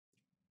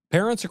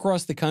Parents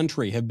across the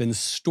country have been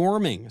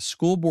storming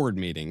school board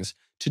meetings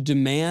to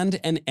demand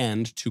an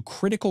end to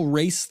critical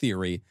race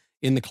theory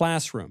in the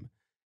classroom.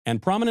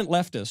 And prominent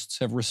leftists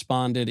have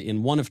responded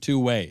in one of two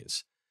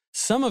ways.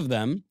 Some of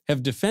them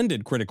have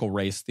defended critical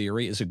race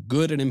theory as a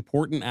good and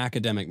important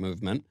academic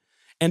movement,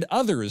 and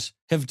others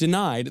have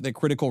denied that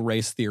critical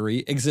race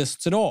theory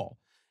exists at all.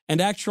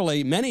 And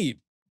actually, many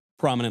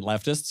prominent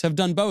leftists have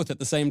done both at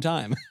the same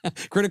time.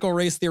 Critical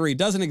race theory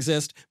doesn't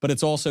exist, but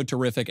it's also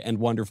terrific and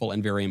wonderful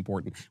and very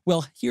important.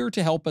 Well, here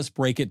to help us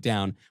break it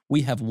down,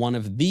 we have one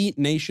of the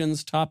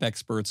nation's top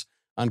experts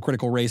on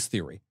critical race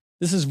theory.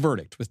 This is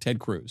Verdict with Ted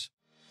Cruz.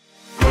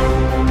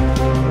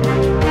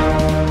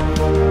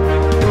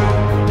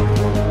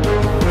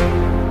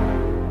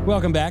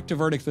 Welcome back to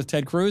Verdict with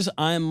Ted Cruz.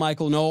 I'm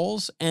Michael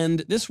Knowles, and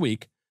this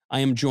week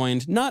I am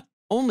joined not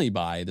only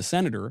by the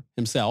senator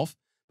himself,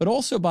 but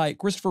also by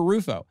Christopher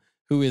Rufo,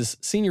 who is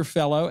senior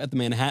fellow at the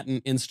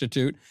Manhattan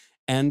Institute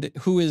and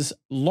who is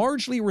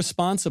largely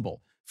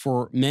responsible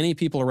for many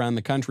people around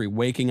the country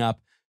waking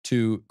up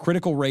to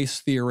critical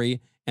race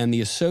theory and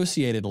the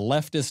associated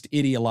leftist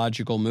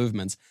ideological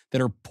movements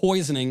that are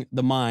poisoning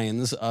the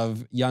minds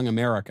of young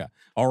America.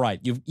 All right,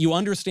 you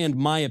understand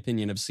my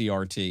opinion of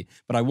CRT,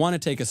 but I want to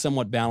take a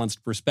somewhat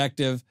balanced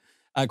perspective.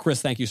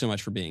 Chris, thank you so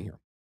much for being here.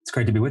 It's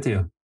great to be with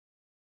you.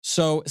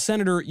 So,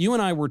 Senator, you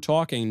and I were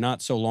talking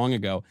not so long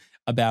ago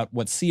about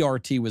what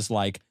CRT was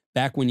like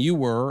back when you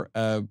were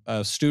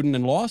a student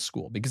in law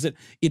school, because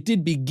it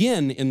did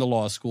begin in the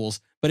law schools,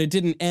 but it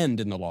didn't end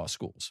in the law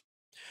schools.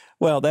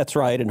 Well, that's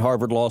right. And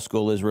Harvard Law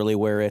School is really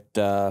where it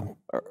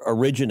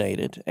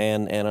originated.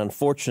 And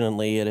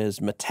unfortunately, it has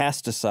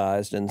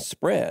metastasized and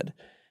spread.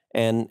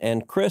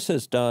 And Crus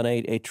has done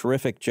a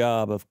terrific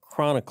job of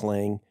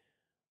chronicling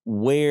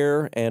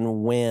where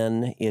and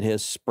when it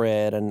has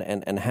spread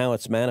and how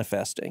it's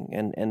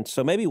manifesting. And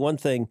so maybe one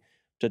thing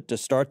to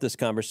start this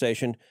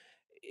conversation,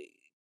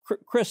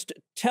 Crus,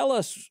 tell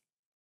us,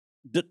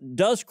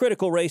 does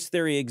critical race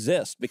theory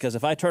exist? Because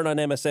if I turn on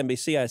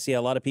MSNBC, I see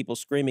a lot of people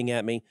screaming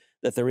at me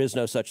that there is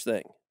no such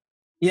thing.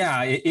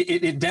 Yeah,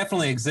 it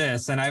definitely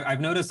exists. And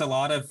I've noticed a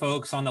lot of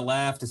folks on the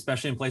left,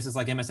 especially in places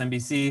like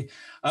MSNBC,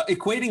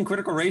 equating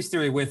critical race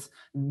theory with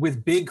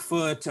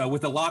Bigfoot,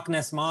 with the Loch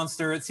Ness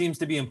Monster. It seems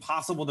to be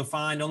impossible to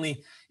find,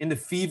 only in the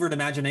fevered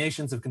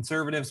imaginations of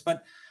conservatives.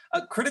 But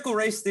critical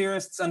race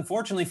theorists,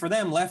 unfortunately for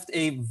them, left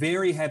a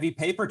very heavy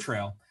paper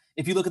trail.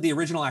 If you look at the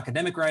original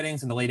academic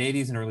writings in the late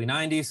 80s and early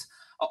 90s,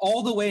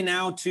 all the way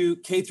now to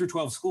K through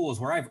 12 schools,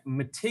 where I've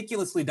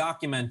meticulously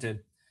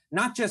documented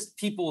not just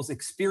people's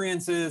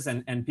experiences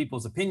and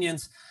people's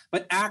opinions,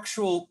 but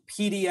actual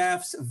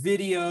PDFs,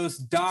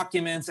 videos,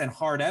 documents, and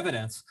hard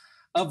evidence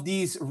of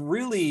these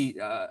really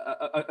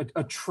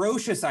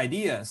atrocious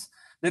ideas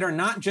that are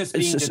not just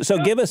being discussed. So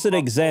give us an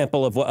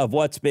example of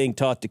what's being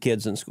taught to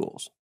kids in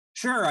schools.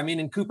 Sure. I mean,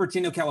 in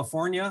Cupertino,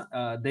 California,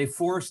 they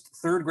forced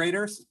third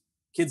graders,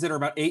 kids that are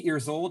about 8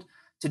 years old,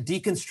 to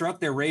deconstruct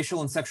their racial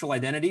and sexual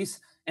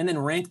identities and then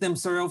rank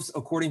themselves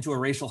according to a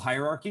racial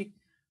hierarchy.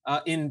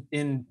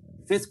 In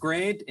fifth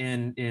grade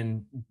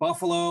in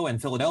Buffalo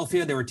and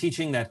Philadelphia, they were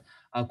teaching that,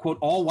 quote,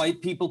 all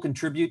white people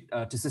contribute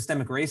to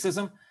systemic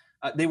racism.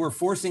 They were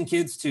forcing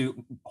kids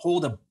to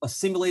hold a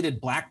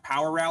simulated Black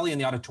Power rally in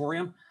the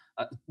auditorium,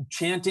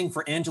 chanting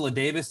for Angela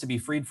Davis to be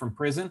freed from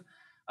prison.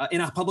 In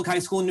a public high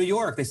school in New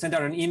York, they sent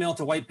out an email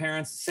to white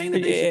parents saying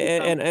that they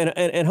should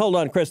and hold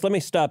on, Chris, let me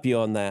stop you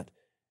on that.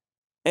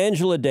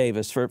 Angela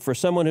Davis, for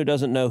someone who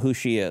doesn't know who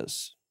she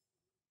is,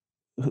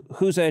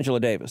 who's Angela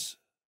Davis?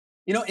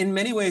 You know, in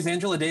many ways,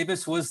 Angela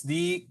Davis was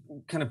the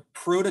kind of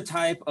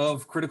prototype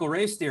of critical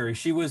race theory.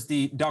 She was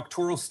the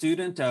doctoral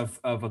student of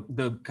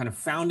the kind of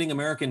founding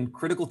American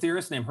critical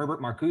theorist named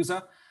Herbert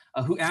Marcuse,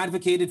 who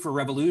advocated for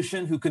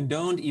revolution, who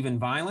condoned even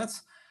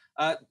violence.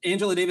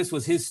 Angela Davis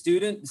was his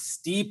student,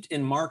 steeped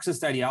in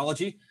Marxist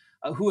ideology,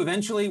 who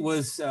eventually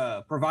was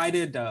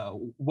provided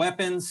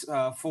weapons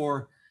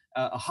for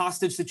a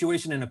hostage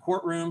situation in a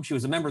courtroom. She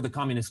was a member of the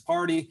Communist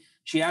Party.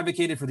 She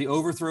advocated for the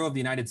overthrow of the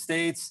United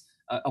States,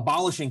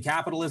 abolishing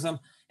capitalism.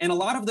 And a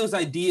lot of those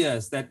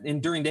ideas that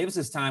during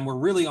Davis's time were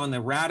really on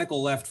the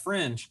radical left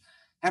fringe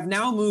have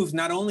now moved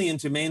not only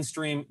into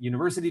mainstream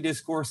university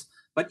discourse,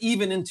 but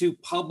even into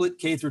public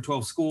K through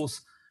 12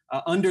 schools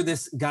under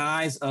this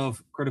guise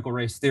of critical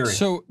race theory.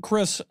 So,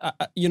 Chris,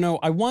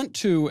 I want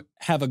to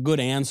have a good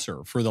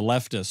answer for the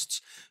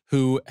leftists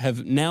who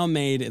have now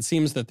made, it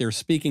seems that they're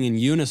speaking in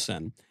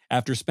unison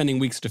after spending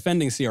weeks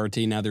defending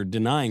CRT, now they're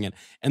denying it.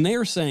 And they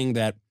are saying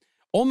that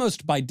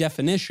almost by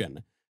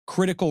definition,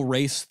 critical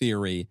race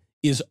theory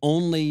is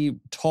only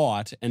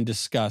taught and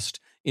discussed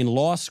in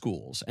law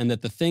schools, and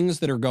that the things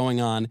that are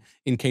going on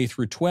in K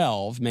through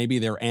 12, maybe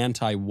they're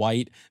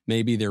anti-white,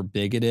 maybe they're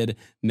bigoted,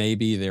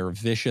 maybe they're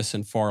vicious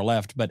and far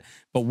left, but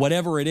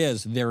whatever it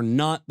is, they're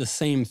not the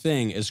same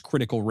thing as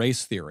critical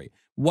race theory.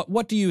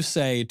 What do you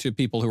say to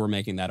people who are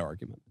making that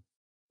argument?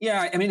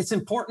 Yeah, I mean, it's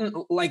important,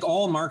 like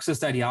all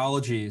Marxist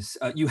ideologies,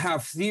 you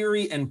have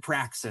theory and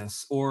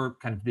praxis, or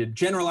kind of the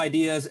general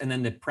ideas and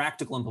then the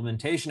practical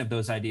implementation of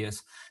those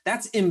ideas.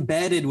 That's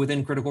embedded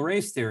within critical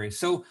race theory.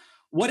 So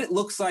what it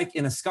looks like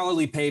in a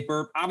scholarly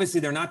paper,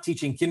 obviously they're not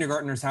teaching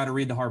kindergartners how to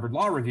read the Harvard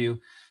Law Review,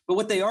 but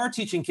what they are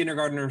teaching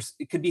kindergartners,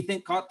 it could be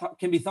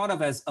can be thought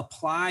of as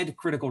applied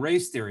critical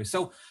race theory.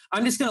 So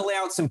I'm just going to lay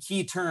out some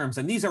key terms,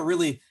 and these are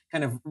really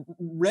kind of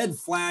red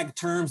flag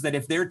terms that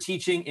if they're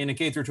teaching in a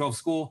K through 12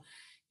 school,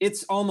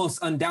 it's almost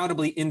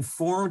undoubtedly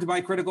informed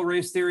by critical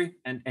race theory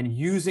and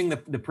using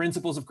the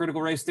principles of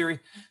critical race theory.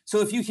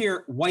 So if you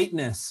hear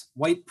whiteness,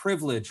 white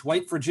privilege,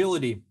 white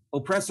fragility,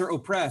 oppressor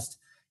oppressed,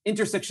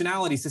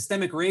 intersectionality,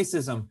 systemic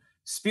racism,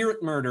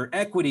 spirit murder,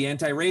 equity,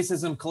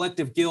 anti-racism,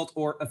 collective guilt,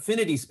 or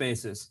affinity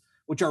spaces,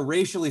 which are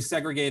racially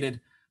segregated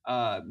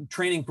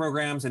training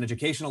programs and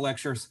educational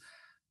lectures,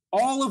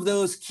 all of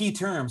those key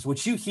terms,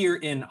 which you hear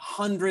in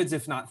hundreds,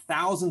 if not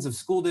thousands of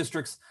school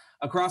districts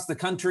across the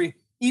country,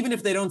 even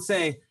if they don't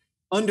say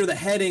under the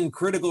heading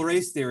critical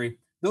race theory,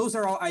 those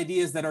are all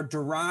ideas that are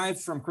derived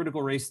from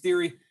critical race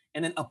theory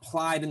and then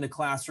applied in the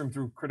classroom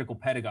through critical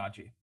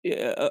pedagogy.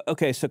 Yeah,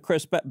 okay, so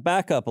Chris,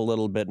 back up a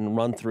little bit and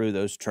run through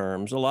those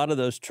terms. A lot of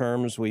those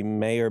terms we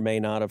may or may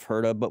not have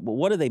heard of, but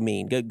what do they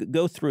mean?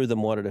 Go through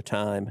them one at a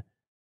time.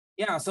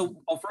 Yeah,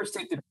 so I'll first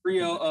take the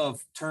trio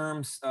of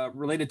terms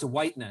related to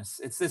whiteness.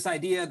 It's this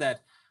idea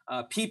that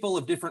people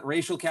of different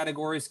racial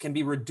categories can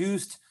be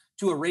reduced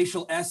to a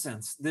racial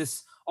essence,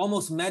 this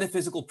almost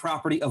metaphysical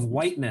property of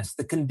whiteness,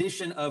 the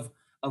condition of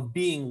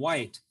being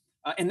white.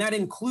 And that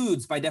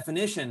includes, by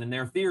definition, in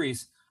their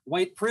theories,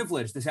 white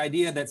privilege, this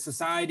idea that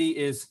society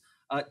is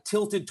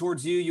tilted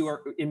towards you. You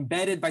are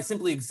embedded by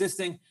simply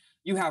existing.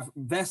 You have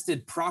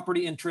vested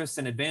property interests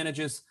and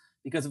advantages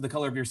because of the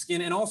color of your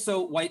skin, and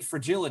also white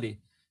fragility,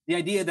 the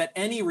idea that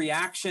any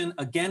reaction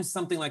against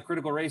something like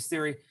critical race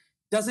theory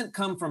doesn't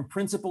come from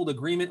principled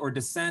agreement or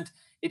dissent.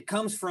 It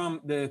comes from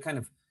the kind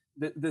of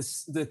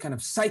the kind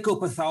of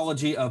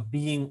psychopathology of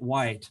being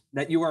white,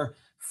 that you are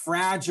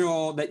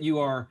fragile, that you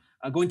are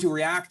going to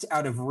react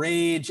out of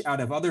rage, out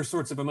of other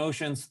sorts of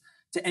emotions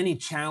to any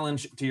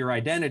challenge to your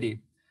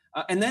identity.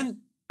 And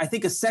then I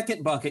think a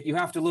second bucket, you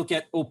have to look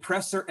at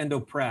oppressor and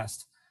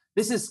oppressed.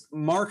 This is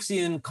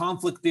Marxian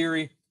conflict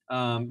theory,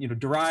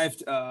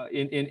 derived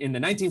in the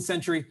 19th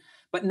century,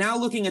 but now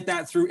looking at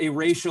that through a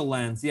racial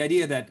lens, the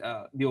idea that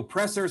the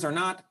oppressors are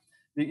not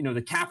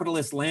the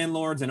capitalist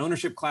landlords and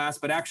ownership class,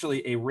 but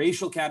actually a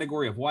racial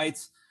category of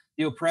whites.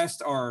 The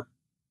oppressed are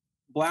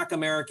Black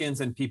Americans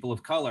and people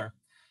of color.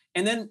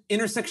 And then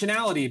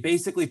intersectionality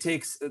basically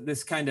takes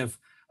this kind of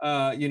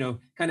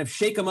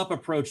shake 'em up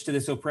approach to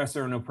this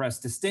oppressor and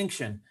oppressed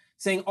distinction,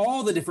 saying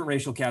all the different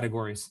racial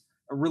categories,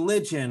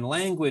 religion,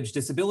 language,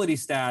 disability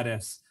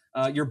status,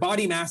 your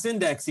body mass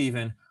index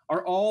even,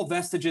 are all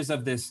vestiges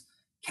of this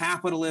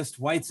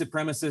capitalist, white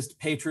supremacist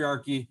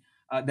patriarchy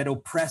that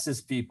oppresses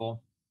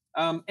people.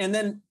 And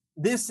then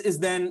this is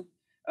then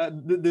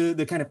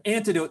the kind of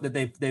antidote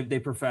that they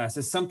profess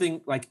is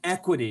something like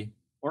equity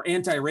or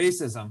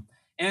anti-racism.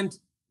 And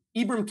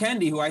Ibram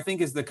Kendi, who I think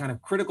is the kind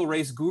of critical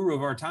race guru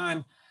of our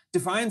time,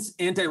 defines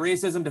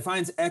anti-racism,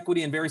 defines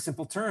equity in very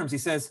simple terms. He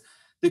says,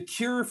 the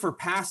cure for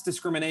past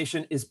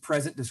discrimination is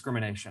present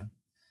discrimination.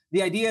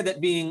 The idea that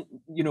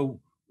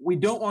we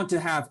don't want to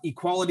have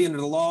equality under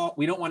the law.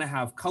 We don't want to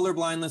have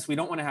colorblindness. We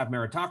don't want to have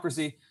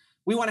meritocracy.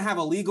 We want to have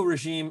a legal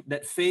regime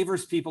that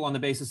favors people on the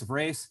basis of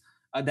race,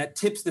 that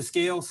tips the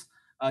scales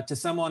to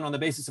someone on the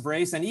basis of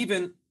race, and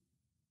even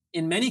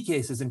in many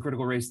cases in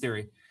critical race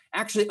theory,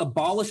 actually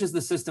abolishes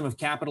the system of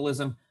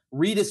capitalism,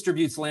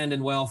 redistributes land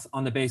and wealth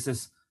on the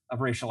basis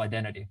of racial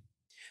identity.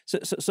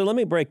 So let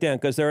me break down,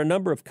 because there are a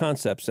number of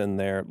concepts in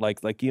there,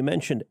 like you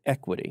mentioned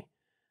equity.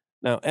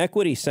 Now,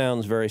 equity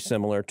sounds very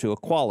similar to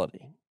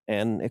equality,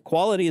 and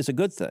equality is a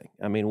good thing.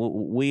 I mean,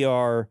 we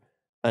are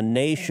a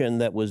nation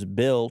that was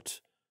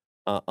built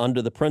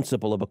under the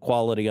principle of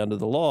equality under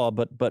the law,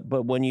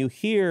 but when you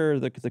hear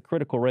the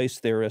critical race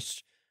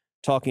theorists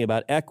talking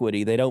about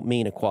equity, they don't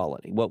mean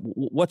equality.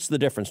 What's the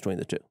difference between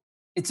the two?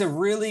 It's a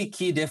really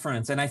key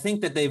difference, and I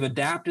think that they've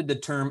adapted the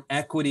term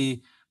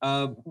equity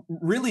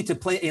really to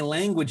play a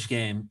language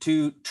game,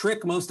 to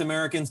trick most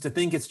Americans to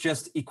think it's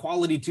just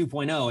equality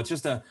 2.0. It's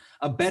just a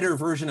better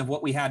version of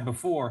what we had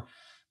before.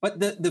 But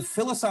the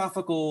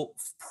philosophical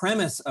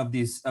premise of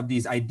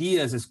these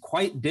ideas is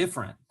quite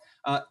different.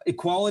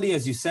 Equality,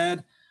 as you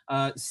said,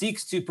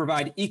 seeks to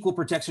provide equal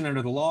protection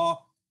under the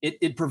law.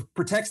 It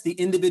protects the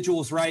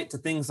individual's right to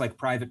things like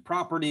private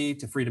property,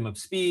 to freedom of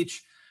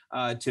speech,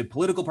 to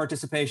political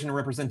participation and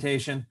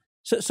representation.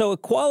 So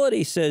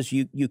equality says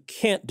you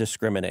can't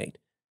discriminate.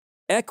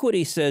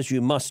 Equity says you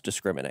must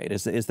discriminate.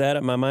 Is that,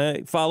 am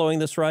I following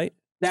this right?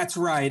 That's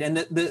right. And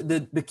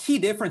the key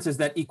difference is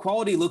that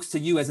equality looks to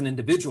you as an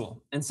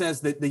individual and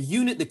says that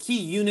the key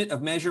unit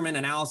of measurement,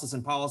 analysis,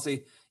 and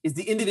policy is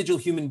the individual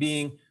human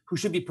being who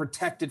should be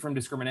protected from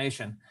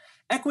discrimination.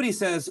 Equity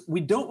says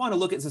we don't want to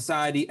look at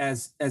society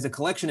as a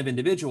collection of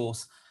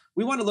individuals.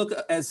 We want to look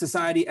at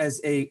society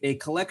as a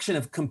collection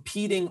of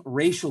competing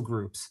racial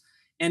groups.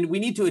 And we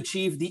need to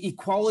achieve the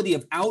equality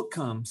of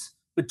outcomes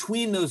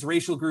between those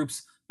racial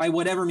groups by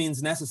whatever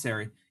means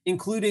necessary,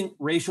 including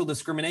racial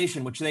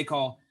discrimination, which they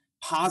call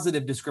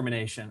positive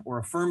discrimination or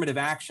affirmative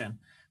action,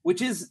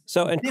 which is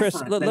so. And Chris,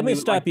 let me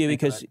stop you,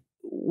 because it.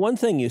 One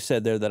thing you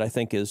said there that I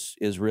think is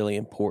really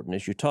important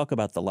is you talk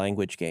about the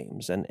language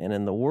games. And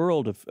in the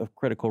world of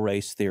critical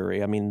race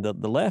theory, I mean, the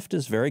left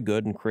is very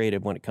good and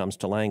creative when it comes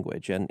to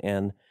language.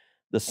 And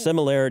the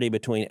similarity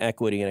between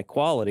equity and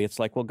equality, it's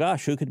like, well,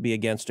 gosh, who could be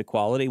against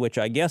equality? Which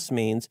I guess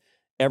means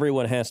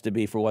everyone has to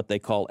be for what they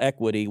call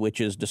equity,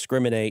 which is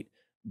discriminate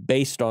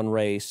based on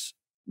race,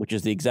 which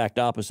is the exact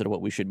opposite of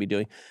what we should be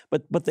doing.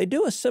 But they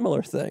do a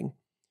similar thing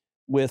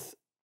with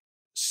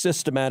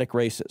systematic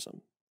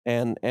racism.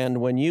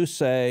 And when you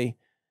say,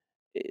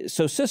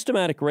 so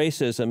systematic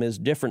racism is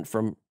different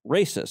from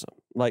racism.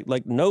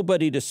 Like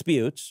nobody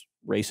disputes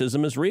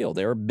racism is real.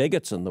 There are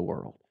bigots in the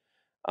world.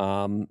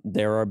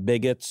 There are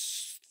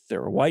bigots,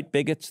 there are white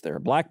bigots, there are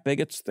black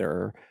bigots,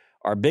 there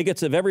are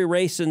bigots of every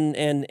race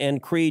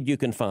and creed you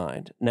can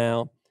find.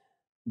 Now,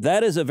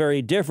 that is a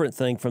very different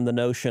thing from the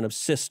notion of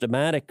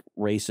systematic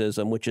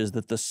racism, which is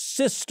that the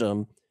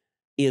system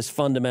is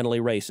fundamentally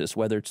racist,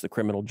 whether it's the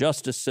criminal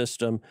justice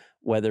system,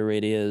 whether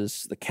it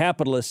is the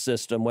capitalist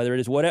system, whether it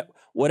is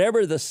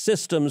whatever the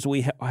systems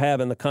we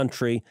have in the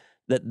country,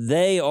 that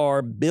they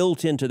are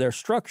built into their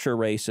structure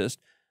racist.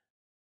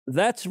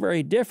 That's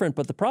very different.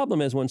 But the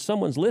problem is when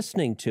someone's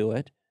listening to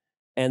it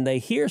and they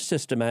hear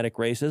systematic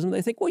racism,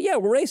 they think, well, yeah,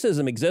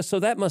 racism exists, so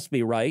that must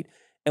be right.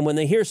 And when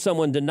they hear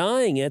someone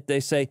denying it, they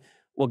say,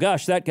 well,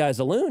 gosh, that guy's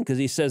a loon because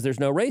he says there's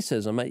no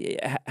racism.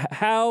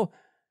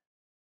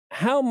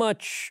 How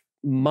much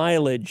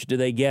mileage do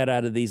they get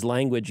out of these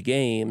language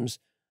games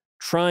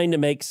trying to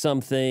make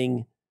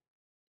something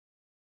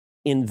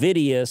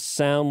invidious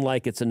sound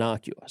like it's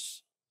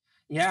innocuous?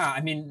 Yeah,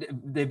 I mean,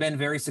 they've been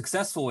very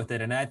successful with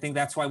it. And I think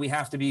that's why we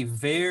have to be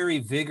very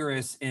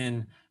vigorous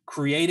in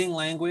creating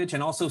language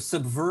and also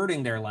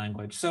subverting their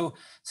language. So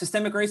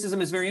systemic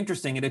racism is very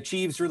interesting. It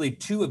achieves really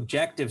two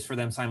objectives for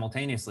them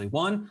simultaneously.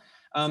 One,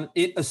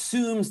 it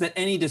assumes that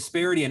any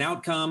disparity in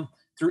outcome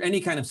through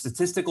any kind of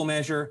statistical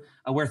measure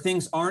where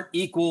things aren't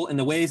equal in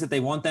the ways that they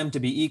want them to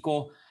be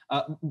equal,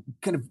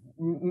 kind of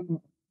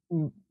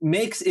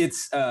makes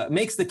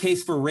the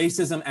case for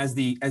racism as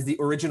the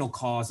original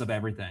cause of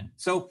everything.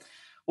 So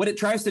what it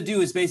tries to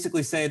do is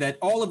basically say that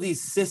all of these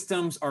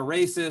systems are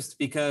racist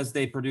because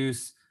they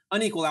produce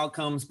unequal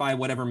outcomes by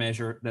whatever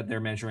measure that they're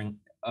measuring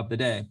of the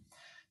day.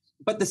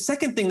 But the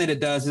second thing that it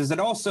does is it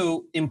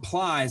also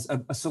implies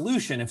a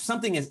solution. If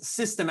something is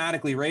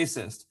systematically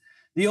racist,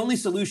 the only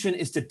solution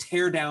is to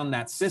tear down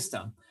that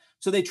system.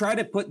 So they try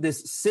to put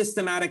this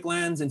systematic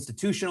lens,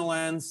 institutional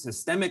lens,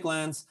 systemic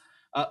lens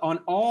on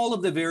all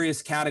of the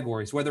various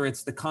categories, whether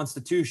it's the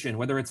Constitution,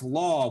 whether it's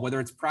law, whether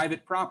it's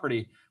private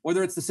property,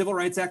 whether it's the Civil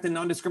Rights Act and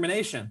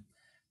non-discrimination.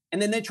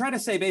 And then they try to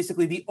say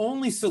basically the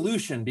only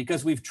solution,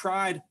 because we've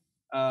tried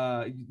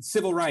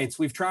civil rights,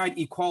 we've tried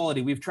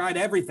equality, we've tried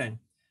everything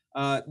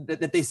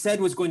that they said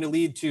was going to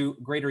lead to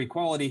greater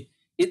equality,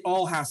 it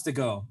all has to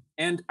go.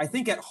 And I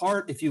think at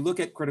heart, if you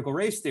look at critical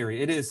race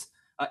theory, it is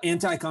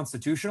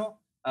anti-constitutional.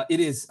 It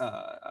is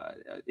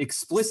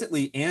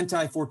explicitly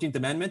anti-14th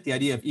Amendment, the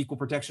idea of equal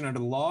protection under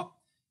the law.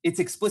 It's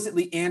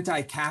explicitly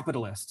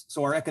anti-capitalist.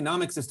 So our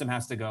economic system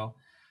has to go.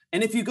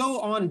 And if you go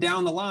on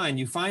down the line,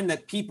 you find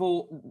that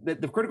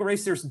that the critical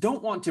race theorists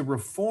don't want to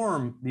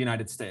reform the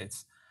United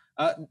States.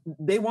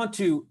 They want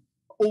to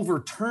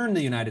overturn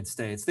the United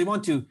States. They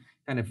want to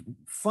kind of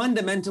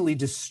fundamentally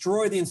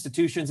destroy the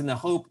institutions in the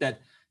hope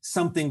that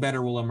something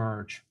better will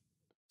emerge.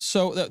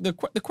 So the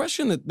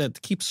question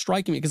that keeps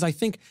striking me, because I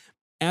think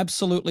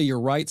absolutely you're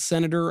right,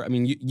 Senator. I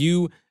mean,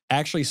 you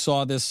actually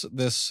saw this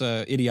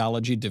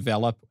ideology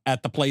develop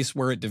at the place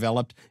where it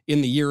developed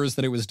in the years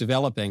that it was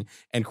developing.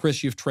 And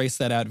Chris, you've traced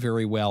that out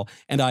very well.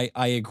 And I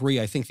agree.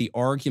 I think the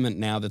argument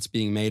now that's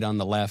being made on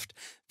the left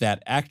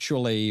that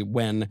actually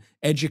when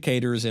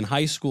educators in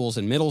high schools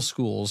and middle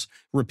schools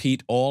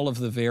repeat all of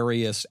the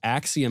various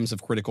axioms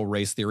of critical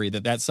race theory,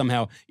 that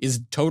somehow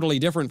is totally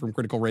different from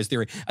critical race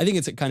theory. I think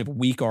it's a kind of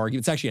weak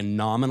argument. It's actually a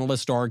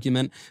nominalist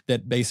argument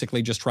that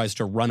basically just tries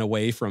to run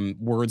away from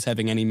words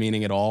having any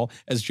meaning at all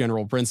as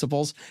general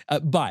principles.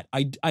 But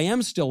I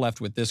am still left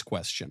with this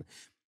question.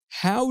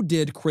 How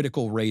did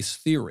critical race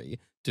theory,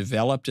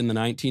 developed in the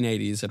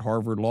 1980s at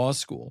Harvard Law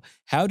School,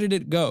 how did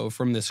it go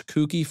from this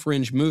kooky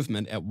fringe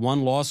movement at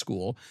one law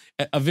school,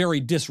 a very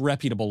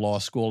disreputable law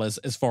school as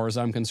far as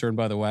I'm concerned,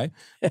 by the way,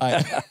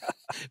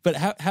 but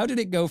how did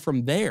it go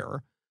from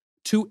there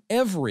to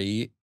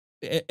every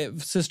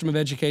system of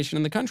education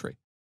in the country?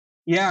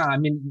 Yeah, I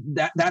mean,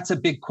 that's a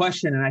big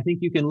question. And I think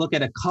you can look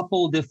at a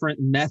couple different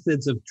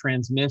methods of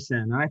transmission.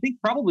 And I think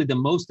probably the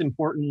most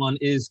important one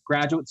is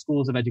graduate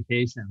schools of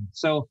education.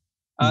 So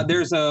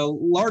there's a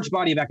large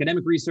body of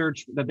academic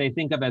research that they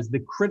think of as the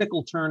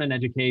critical turn in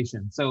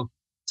education. So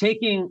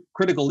taking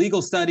critical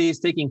legal studies,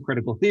 taking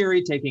critical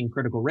theory, taking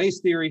critical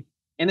race theory,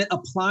 and then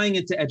applying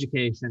it to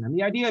education. And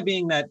the idea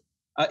being that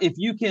if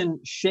you can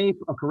shape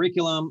a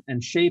curriculum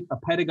and shape a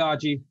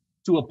pedagogy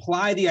to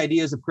apply the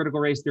ideas of critical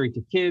race theory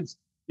to kids,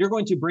 you're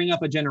going to bring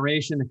up a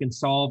generation that can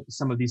solve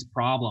some of these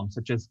problems,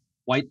 such as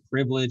white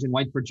privilege and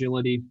white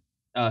fragility,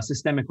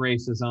 systemic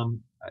racism,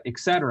 et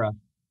cetera.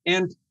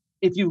 And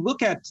if you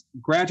look at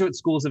graduate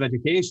schools of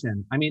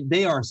education, I mean,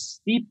 they are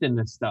steeped in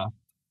this stuff.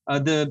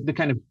 The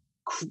kind of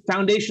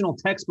foundational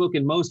textbook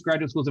in most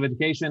graduate schools of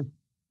education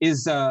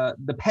is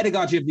The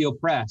Pedagogy of the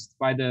Oppressed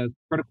by the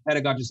critical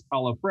pedagogist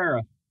Paulo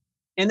Freire.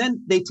 And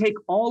then they take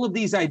all of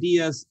these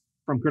ideas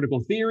from critical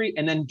theory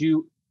and then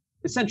do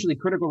essentially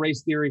critical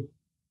race theory,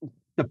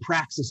 the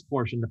praxis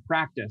portion, the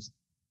practice.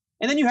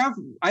 And then you have,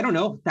 I don't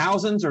know,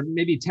 thousands or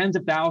maybe tens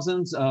of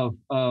thousands of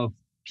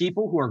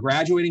people who are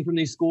graduating from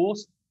these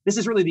schools. This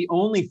is really the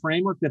only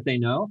framework that they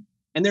know.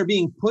 And they're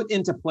being put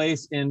into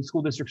place in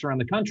school districts around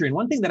the country. And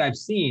one thing that I've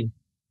seen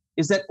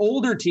is that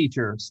older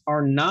teachers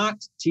are not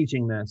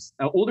teaching this.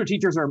 Older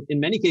teachers are, in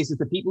many cases,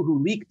 the people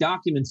who leak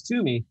documents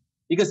to me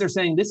because they're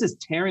saying this is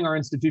tearing our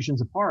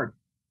institutions apart.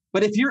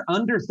 But if you're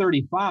under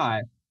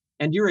 35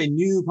 and you're a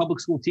new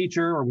public school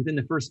teacher or within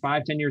the first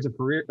 5-10 years of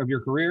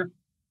your career,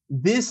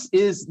 this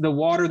is the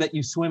water that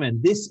you swim in.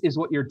 This is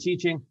what you're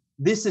teaching.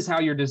 This is how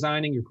you're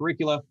designing your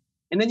curricula.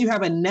 And then you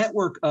have a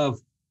network of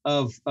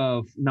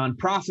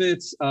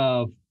nonprofits,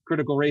 of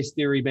critical race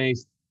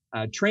theory-based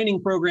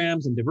training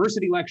programs and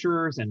diversity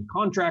lecturers and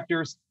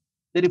contractors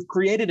that have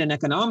created an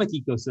economic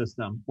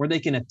ecosystem where they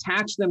can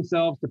attach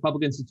themselves to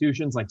public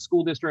institutions like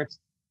school districts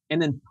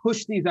and then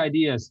push these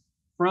ideas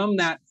from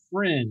that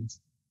fringe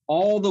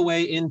all the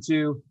way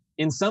into,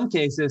 in some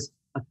cases,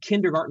 a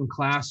kindergarten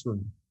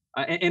classroom.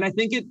 And I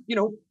think it,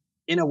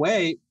 in a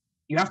way,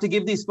 you have to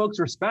give these folks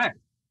respect.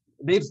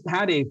 They've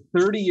had a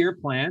 30-year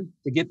plan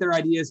to get their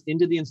ideas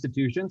into the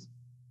institutions.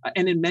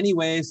 And in many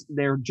ways,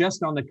 they're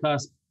just on the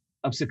cusp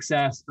of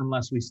success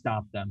unless we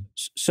stop them.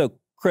 So,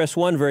 Chris,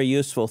 one very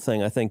useful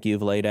thing I think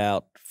you've laid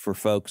out for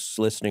folks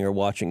listening or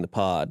watching the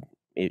pod,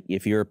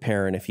 if you're a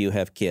parent, if you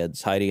have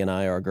kids, Heidi and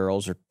I, our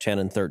girls are 10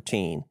 and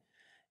 13.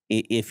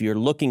 If you're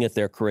looking at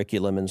their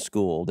curriculum in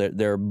school,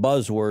 there are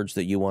buzzwords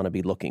that you want to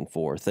be looking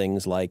for,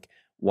 things like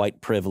white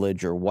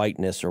privilege or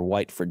whiteness or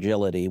white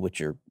fragility,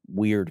 which are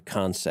weird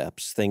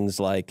concepts, things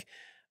like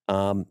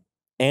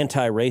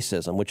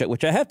anti-racism,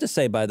 which I have to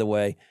say, by the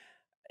way,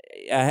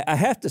 I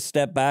have to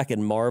step back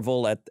and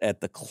marvel at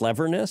the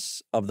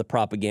cleverness of the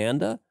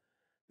propaganda,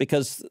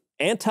 because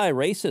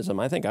anti-racism,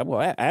 I think,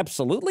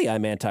 absolutely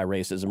I'm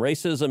anti-racism.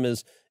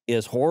 Racism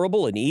is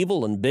horrible and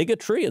evil and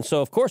bigotry, and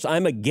so of course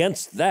I'm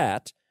against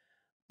that.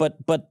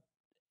 But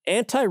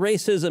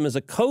anti-racism is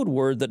a code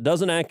word that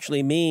doesn't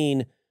actually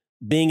mean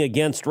being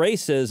against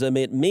racism.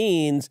 It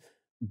means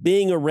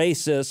being a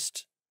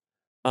racist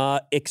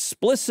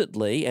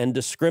explicitly and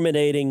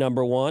discriminating,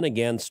 number one,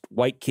 against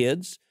white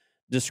kids,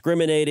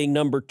 discriminating,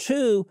 number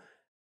two,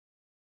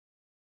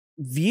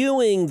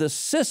 viewing the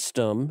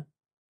system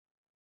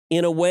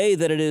in a way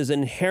that it is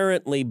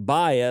inherently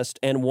biased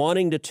and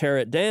wanting to tear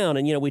it down.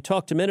 And, we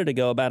talked a minute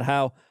ago about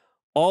how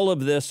all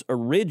of this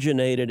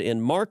originated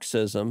in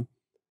Marxism.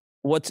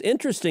 What's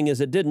interesting is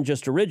it didn't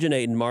just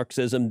originate in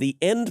Marxism. The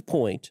end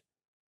point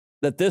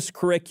that this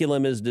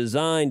curriculum is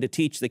designed to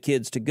teach the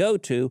kids to go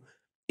to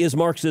is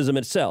Marxism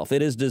itself.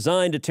 It is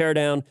designed to tear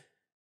down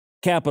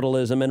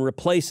capitalism and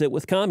replace it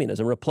with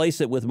communism,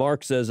 replace it with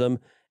Marxism,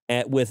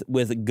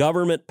 with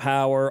government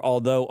power,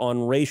 although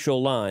on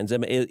racial lines. I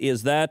mean,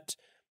 is that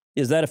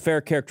a fair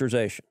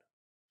characterization?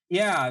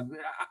 Yeah,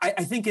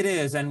 I think it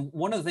is. And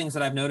one of the things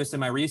that I've noticed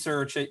in my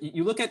research,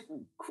 you look at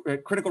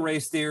critical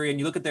race theory and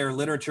you look at their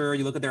literature,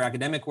 you look at their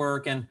academic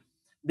work, and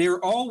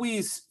they're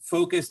always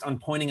focused on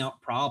pointing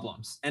out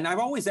problems. And I've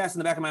always asked in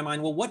the back of my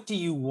mind, well, what do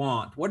you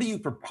want? What are you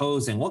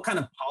proposing? What kind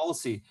of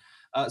policy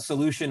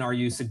solution are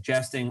you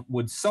suggesting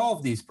would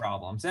solve these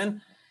problems? And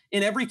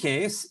in every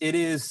case, it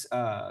is,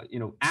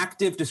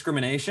 active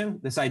discrimination.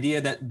 This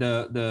idea that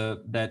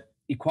that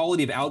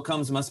equality of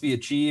outcomes must be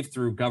achieved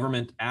through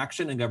government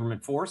action and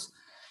government force.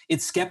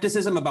 It's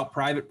skepticism about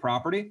private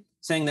property,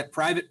 saying that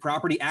private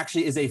property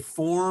actually is a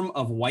form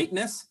of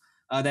whiteness,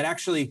 that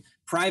actually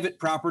private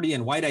property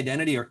and white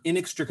identity are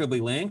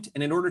inextricably linked.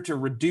 And in order to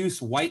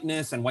reduce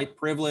whiteness and white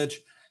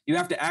privilege, you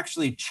have to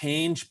actually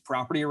change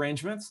property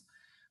arrangements.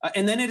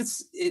 And then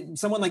it's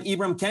someone like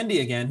Ibram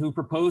Kendi again, who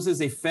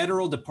proposes a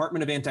federal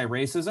Department of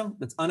Anti-Racism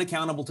that's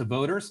unaccountable to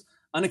voters,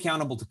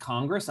 unaccountable to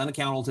Congress,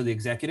 unaccountable to the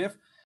executive.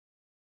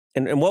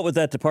 And what would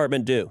that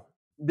department do?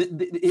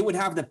 It would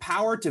have the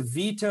power to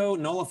veto,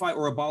 nullify,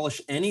 or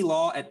abolish any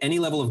law at any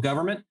level of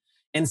government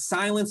and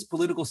silence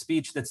political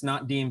speech that's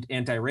not deemed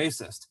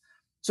anti-racist.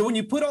 So when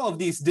you put all of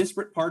these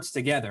disparate parts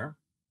together,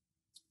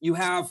 you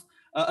have,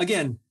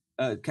 kind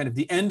of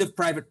the end of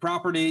private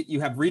property, you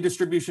have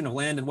redistribution of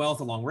land and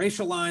wealth along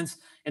racial lines,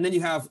 and then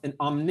you have an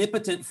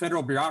omnipotent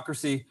federal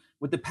bureaucracy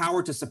with the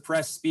power to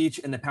suppress speech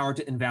and the power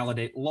to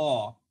invalidate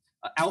law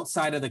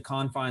outside of the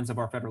confines of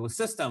our federalist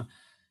system.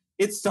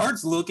 It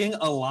starts looking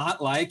a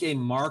lot like a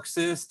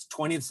Marxist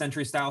 20th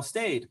century style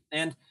state.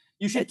 And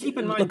you should keep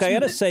in mind— Look, I got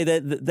to say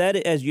that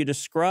as you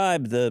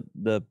describe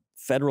the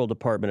Federal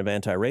Department of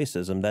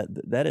Anti-Racism,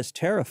 that is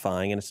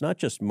terrifying. And it's not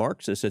just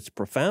Marxist, it's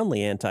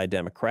profoundly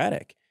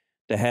anti-democratic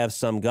to have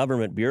some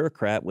government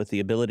bureaucrat with the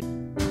ability.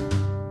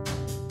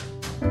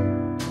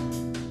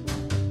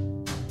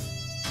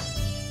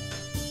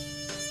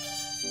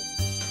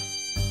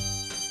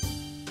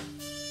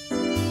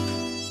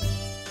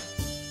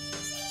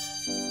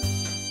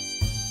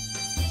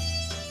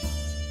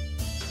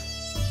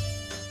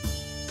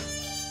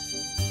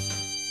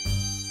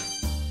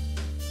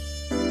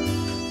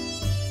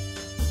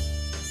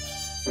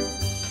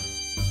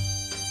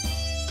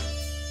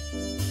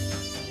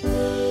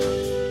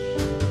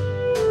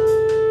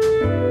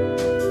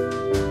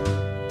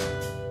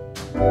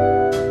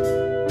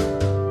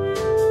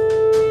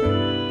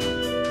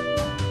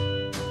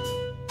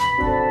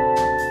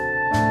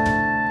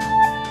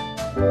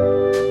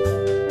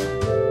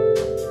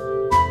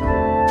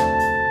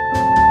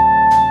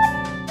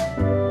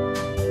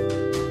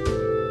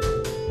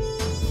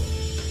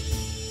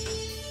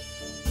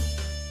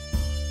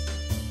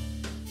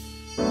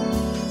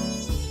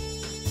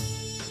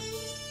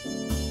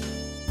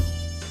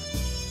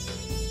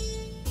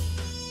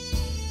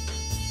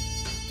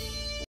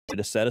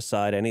 To set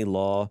aside any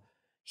law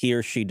he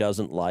or she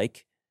doesn't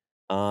like,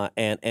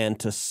 and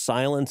to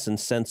silence and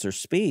censor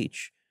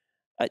speech.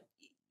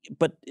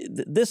 But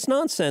this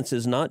nonsense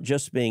is not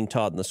just being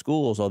taught in the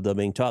schools, although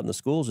being taught in the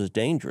schools is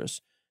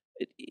dangerous.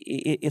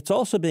 It's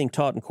also being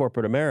taught in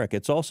corporate America.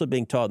 It's also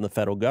being taught in the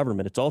federal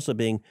government. It's also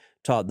being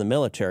taught in the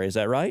military. Is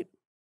that right?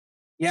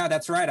 Yeah,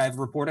 that's right. I've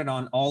reported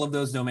on all of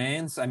those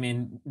domains. I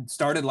mean,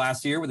 started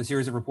last year with a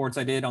series of reports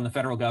I did on the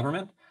federal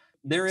government.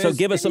 So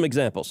give us some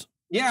examples.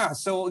 Yeah,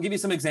 so I'll give you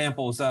some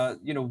examples.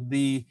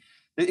 The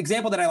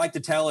example that I like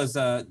to tell is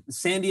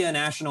Sandia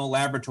National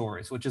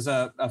Laboratories, which is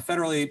a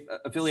federally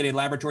affiliated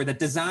laboratory that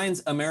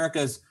designs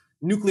America's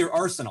nuclear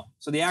arsenal.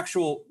 So the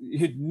actual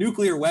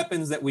nuclear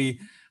weapons that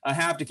we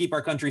have to keep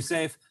our country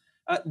safe.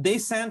 They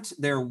sent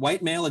their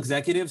white male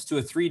executives to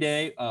a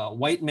 3-day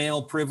white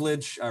male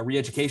privilege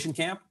re-education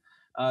camp.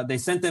 They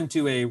sent them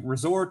to a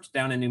resort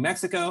down in New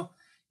Mexico,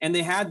 and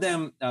they had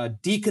them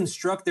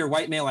deconstruct their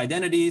white male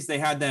identities. They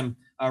had them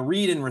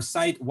read and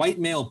recite white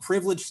male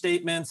privilege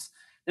statements.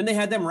 Then they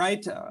had them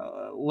write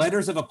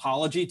letters of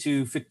apology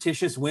to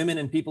fictitious women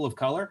and people of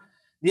color.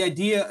 The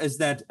idea is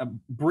that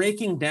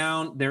breaking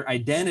down their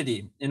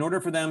identity in order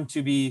for them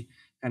to be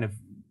kind of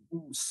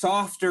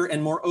softer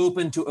and more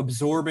open to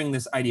absorbing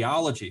this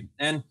ideology.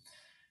 And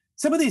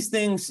some of these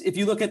things, if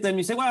you look at them,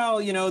 you say, well,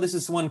 this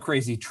is one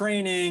crazy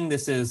training.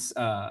 This is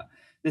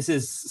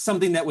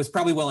something that was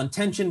probably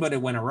well-intentioned, but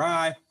it went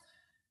awry.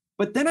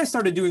 But then I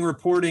started doing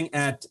reporting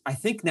at, I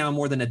think now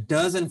more than a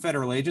dozen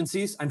federal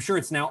agencies. I'm sure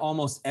it's now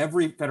almost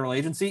every federal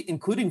agency,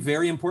 including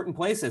very important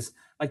places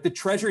like the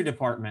Treasury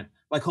Department,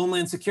 like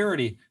Homeland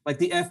Security, like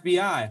the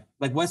FBI,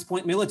 like West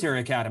Point Military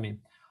Academy.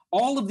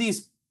 All of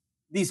these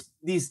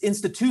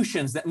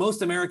institutions that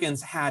most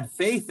Americans had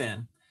faith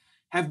in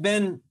have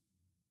been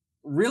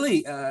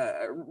really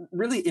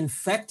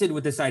infected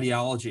with this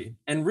ideology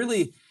and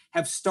really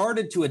have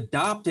started to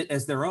adopt it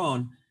as their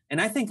own.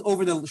 And I think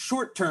over the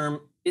short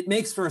term, it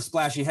makes for a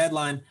splashy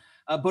headline,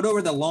 but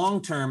over the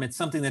long term, it's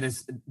something that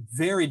is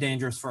very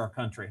dangerous for our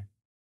country.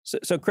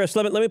 So Chris,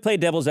 let me play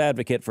devil's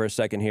advocate for a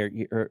second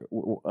here.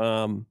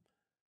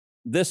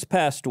 This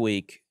past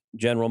week,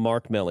 General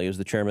Mark Milley, who's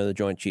the chairman of the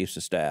Joint Chiefs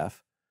of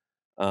Staff,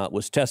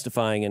 was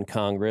testifying in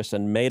Congress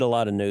and made a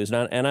lot of news.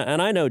 And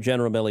I know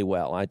General Milley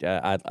well.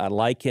 I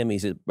like him.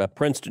 He's a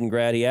Princeton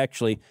grad. He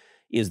actually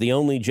is the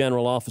only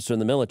general officer in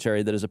the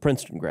military that is a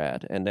Princeton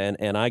grad.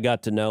 And I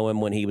got to know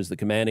him when he was the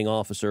commanding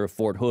officer of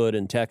Fort Hood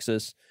in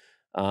Texas,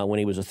 when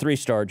he was a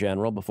 3-star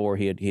general before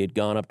he had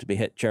gone up to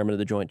be chairman of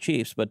the Joint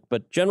Chiefs.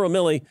 But General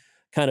Milley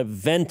kind of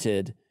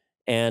vented,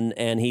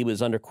 and he was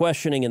under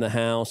questioning in the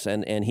House,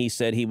 and he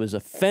said he was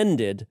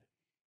offended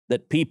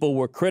that people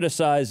were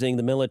criticizing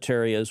the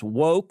military as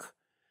woke.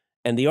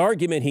 And the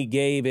argument he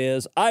gave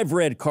is, I've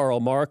read Karl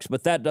Marx,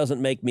 but that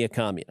doesn't make me a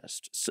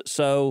communist.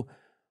 So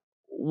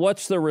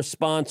what's the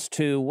response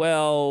to,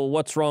 well,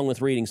 what's wrong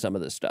with reading some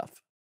of this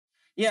stuff?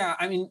 Yeah,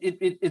 I mean,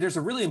 there's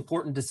a really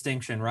important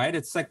distinction, right?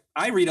 It's like,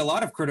 I read a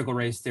lot of critical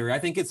race theory. I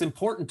think it's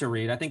important to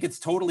read. I think it's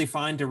totally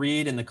fine to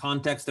read in the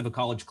context of a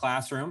college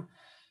classroom.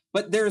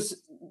 But there's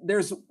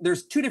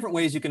 2 different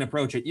ways you can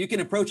approach it. You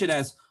can approach it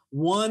as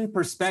one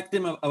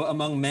perspective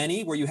among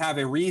many, where you have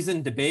a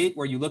reasoned debate,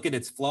 where you look at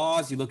its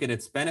flaws, you look at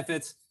its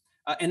benefits,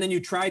 and then you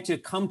try to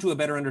come to a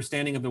better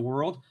understanding of the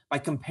world by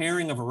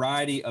comparing a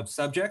variety of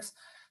subjects.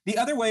 The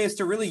other way is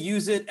to really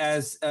use it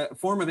as a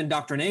form of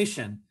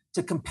indoctrination,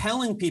 to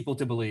compelling people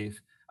to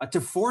believe,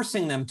 to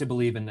forcing them to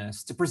believe in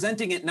this, to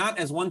presenting it not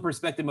as one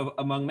perspective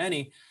among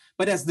many,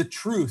 but as the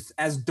truth,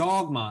 as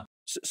dogma.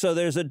 So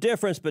there's a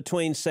difference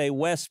between, say,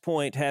 West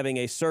Point having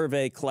a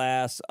survey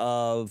class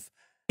of,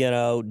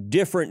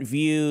 different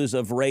views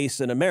of race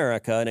in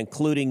America, and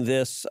including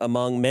this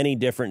among many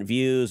different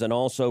views, and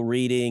also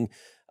reading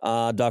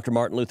Dr.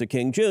 Martin Luther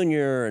King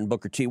Jr. and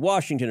Booker T.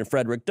 Washington and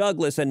Frederick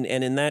Douglass, and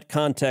in that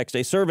context,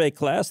 a survey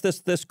class,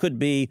 this could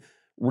be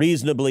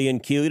reasonably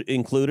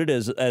included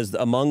as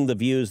among the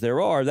views there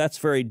are, that's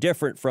very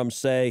different from,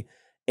 say,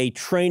 a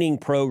training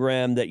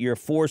program that you're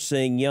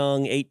forcing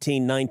young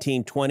 18,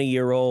 19,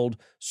 20-year-old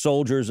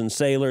soldiers and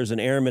sailors and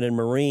airmen and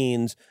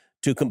Marines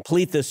to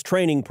complete this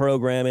training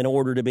program in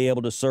order to be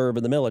able to serve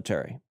in the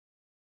military.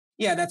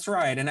 Yeah, that's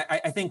right. And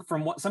I think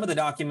from some of the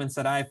documents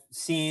that I've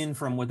seen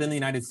from within the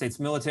United States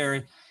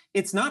military,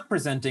 it's not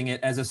presenting it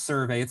as a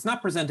survey. It's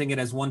not presenting it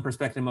as one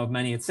perspective of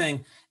many. It's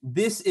saying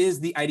this is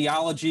the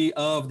ideology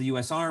of the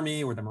U.S.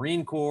 Army or the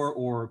Marine Corps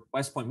or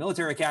West Point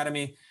Military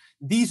Academy.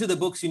 These are the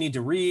books you need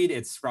to read.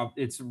 It's Robin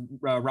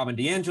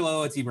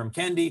DiAngelo, it's Ibram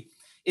Kendi.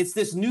 It's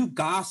this new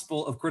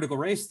gospel of critical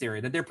race theory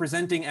that they're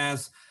presenting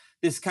as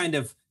this kind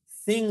of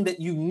thing that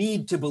you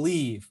need to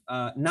believe,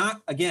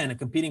 not, again, a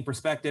competing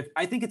perspective.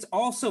 I think it's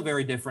also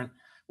very different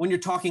when you're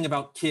talking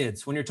about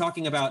kids, when you're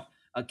talking about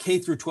K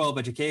through 12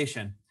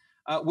 education,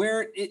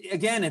 where,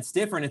 again, it's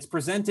different. It's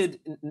presented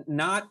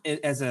not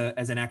as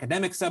an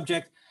academic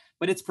subject,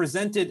 but it's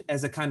presented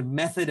as a kind of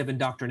method of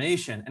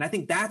indoctrination. And I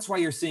think that's why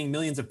you're seeing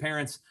millions of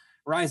parents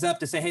rise up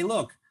to say, hey,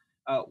 look,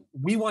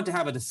 we want to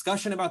have a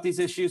discussion about these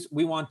issues.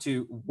 We want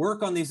to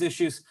work on these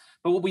issues.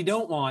 But what we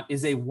don't want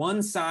is a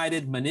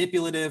one-sided,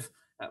 manipulative,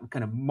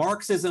 kind of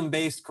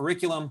Marxism-based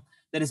curriculum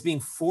that is being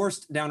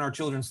forced down our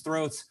children's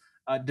throats,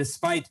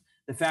 despite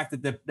the fact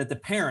that the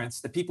parents,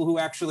 the people who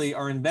actually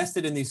are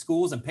invested in these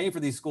schools and pay for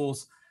these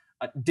schools,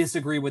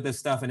 disagree with this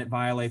stuff, and it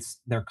violates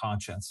their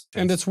conscience.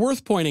 And it's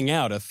worth pointing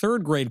out, a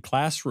third grade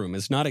classroom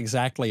is not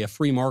exactly a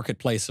free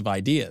marketplace of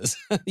ideas.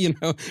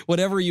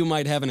 Whatever you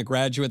might have in a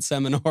graduate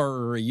seminar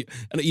or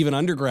even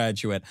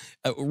undergraduate,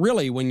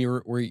 really,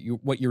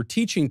 what you're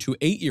teaching to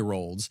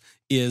 8-year-olds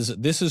is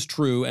this is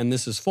true and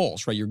this is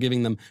false, right? You're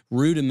giving them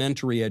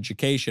rudimentary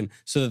education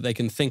so that they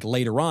can think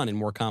later on in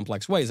more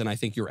complex ways. And I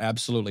think you're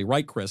absolutely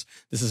right, Chris.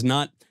 This is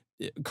not,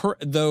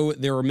 though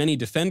there are many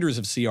defenders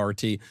of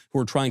CRT who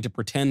are trying to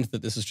pretend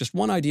that this is just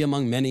one idea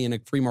among many in a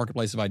free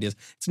marketplace of ideas.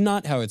 It's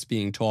not how it's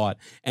being taught.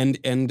 And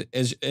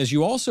as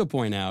you also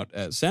point out,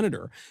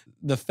 Senator,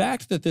 the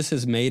fact that this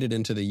has made it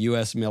into the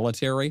U.S.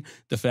 military,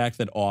 the fact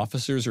that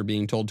officers are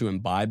being told to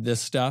imbibe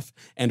this stuff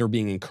and are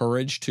being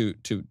encouraged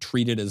to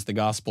treat it as the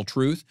gospel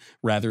truth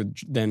rather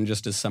than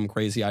just as some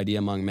crazy idea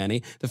among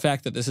many, the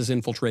fact that this has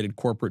infiltrated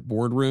corporate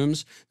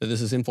boardrooms, that this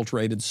has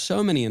infiltrated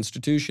so many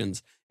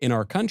institutions in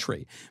our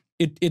country,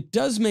 it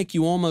does make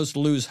you almost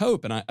lose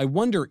hope. And I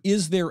wonder,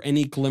 is there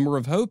any glimmer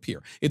of hope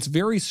here? It's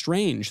very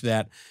strange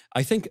that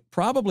I think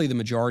probably the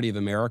majority of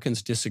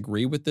Americans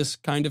disagree with this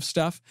kind of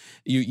stuff.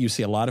 You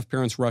see a lot of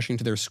parents rushing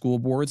to their school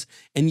boards,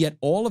 and yet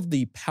all of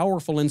the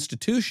powerful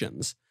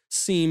institutions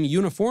seem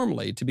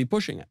uniformly to be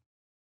pushing it.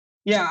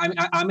 Yeah,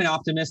 I'm an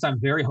optimist.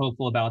 I'm very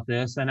hopeful about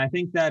this. And I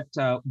think that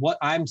what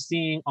I'm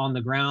seeing on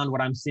the ground,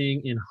 what I'm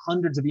seeing in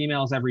hundreds of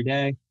emails every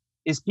day,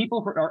 is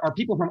people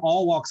from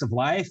all walks of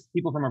life,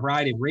 people from a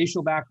variety of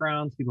racial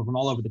backgrounds, people from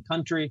all over the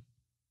country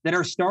that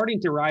are starting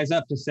to rise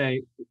up to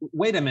say,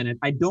 wait a minute,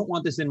 I don't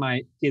want this in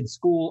my kid's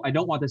school. I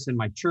don't want this in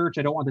my church.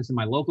 I don't want this in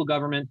my local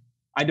government.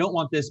 I don't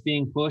want this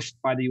being pushed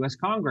by the US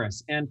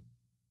Congress. And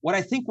what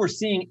I think we're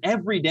seeing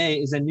every day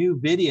is a new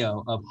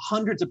video of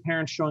hundreds of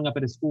parents showing up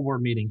at a school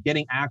board meeting,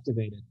 getting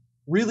activated,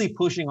 really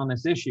pushing on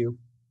this issue.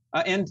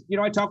 And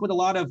I talk with a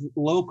lot of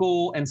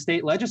local and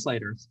state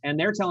legislators, and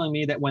they're telling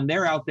me that when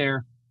they're out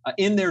there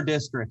in their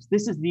districts,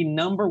 this is the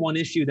number one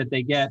issue that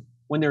they get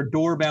when they're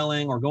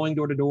doorbelling or going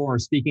door to door or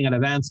speaking at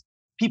events.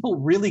 People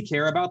really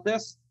care about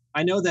this.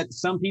 I know that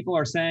some people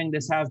are saying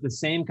this has the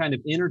same kind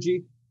of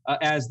energy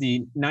as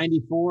the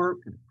 94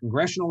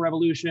 congressional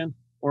revolution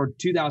or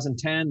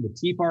 2010, the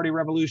Tea Party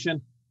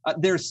revolution.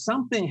 There's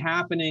something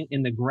happening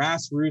in the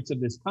grassroots of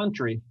this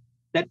country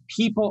that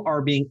people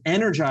are being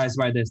energized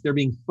by this. They're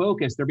being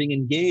focused. They're being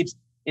engaged,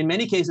 in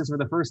many cases, for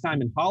the first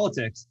time in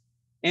politics.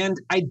 And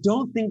I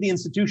don't think the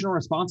institutional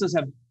responses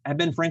have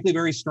been, frankly,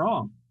 very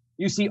strong.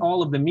 You see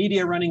all of the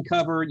media running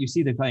cover. You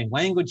see them playing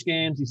language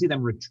games. You see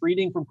them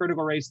retreating from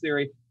critical race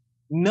theory.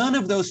 None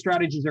of those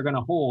strategies are going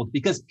to hold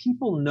because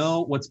people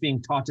know what's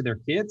being taught to their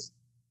kids.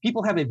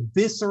 People have a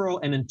visceral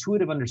and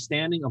intuitive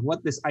understanding of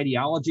what this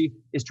ideology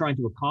is trying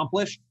to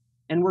accomplish.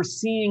 And we're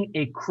seeing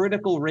a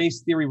critical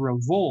race theory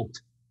revolt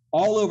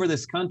all over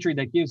this country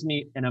that gives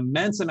me an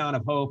immense amount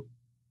of hope.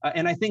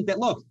 And I think that,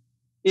 look,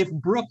 if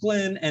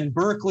Brooklyn and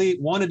Berkeley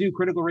want to do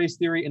critical race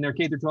theory in their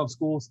K-12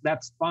 schools,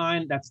 that's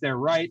fine. That's their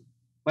right.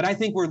 But I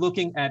think we're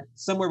looking at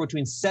somewhere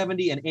between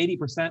 70 and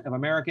 80% of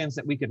Americans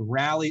that we could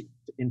rally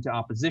into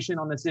opposition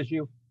on this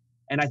issue.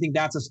 And I think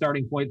that's a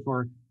starting point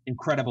for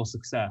incredible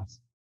success.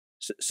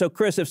 So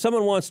Chris, if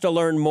someone wants to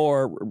learn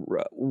more,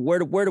 where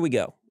do we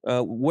go?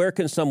 Where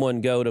can someone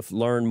go to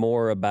learn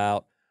more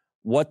about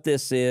what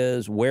this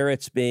is, where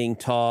it's being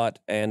taught,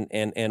 and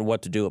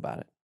what to do about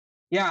it?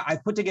 Yeah, I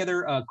put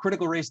together a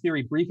critical race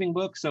theory briefing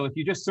book. So if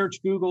you just search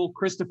Google,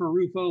 Christopher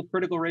Rufo,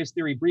 critical race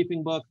theory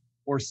briefing book,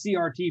 or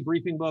CRT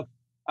briefing book,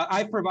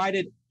 I've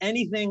provided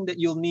anything that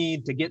you'll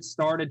need to get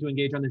started to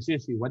engage on this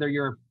issue, whether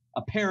you're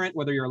a parent,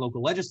 whether you're a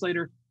local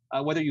legislator,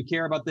 whether you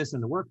care about this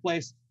in the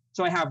workplace.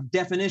 So I have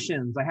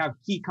definitions, I have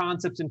key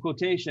concepts and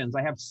quotations,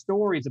 I have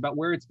stories about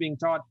where it's being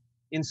taught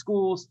in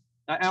schools.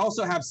 I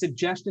also have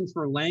suggestions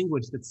for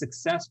language that's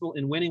successful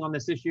in winning on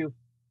this issue,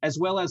 as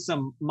well as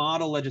some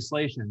model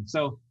legislation.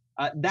 So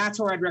that's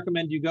where I'd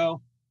recommend you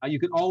go. You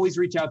can always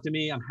reach out to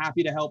me. I'm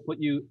happy to help put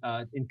you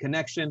in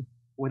connection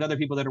with other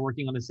people that are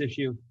working on this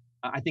issue.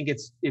 I think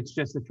it's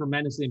just a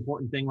tremendously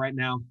important thing right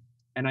now,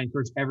 and I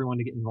encourage everyone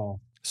to get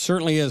involved.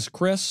 Certainly is.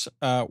 Chris,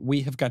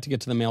 we have got to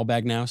get to the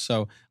mailbag now,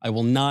 so I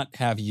will not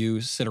have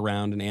you sit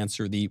around and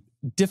answer the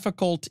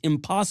difficult,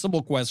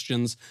 impossible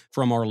questions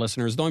from our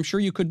listeners, though I'm sure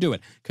you could do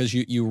it because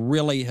you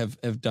really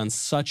have done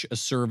such a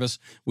service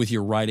with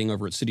your writing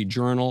over at City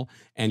Journal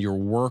and your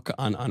work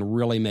on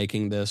really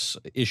making this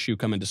issue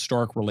come into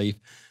stark relief.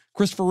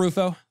 Christopher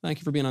Rufo, thank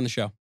you for being on the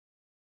show.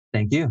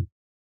 Thank you.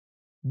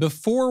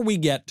 Before we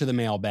get to the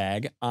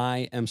mailbag,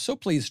 I am so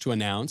pleased to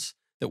announce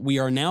that we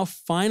are now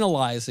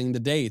finalizing the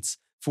dates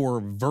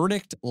for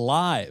Verdict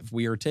Live.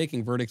 We are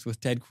taking Verdict with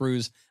Ted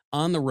Cruz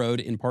on the road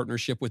in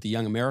partnership with the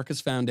Young America's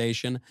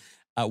Foundation.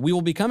 We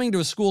will be coming to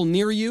a school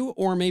near you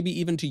or maybe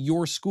even to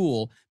your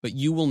school, but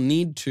you will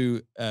need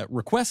to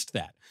request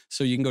that.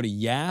 So you can go to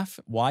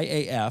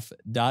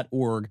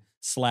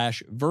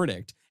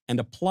yaf.org/verdict and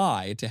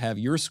apply to have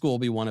your school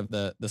be one of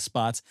the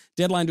spots.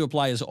 Deadline to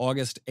apply is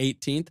August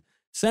 18th.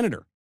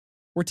 Senator,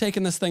 we're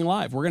taking this thing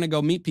live. We're going to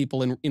go meet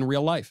people in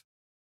real life.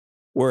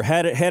 We're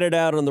headed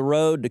out on the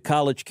road to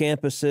college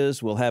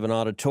campuses. We'll have an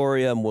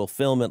auditorium. We'll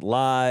film it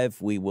live.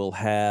 We will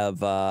have,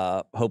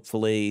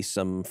 hopefully,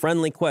 some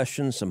friendly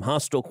questions, some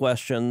hostile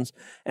questions.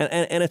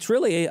 And it's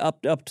really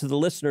up to the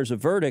listeners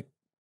of Verdict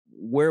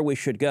where we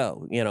should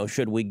go. You know,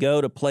 should we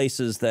go to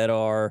places that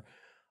are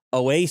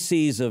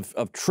oases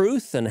of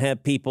truth and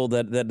have people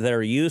that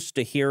are used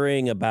to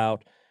hearing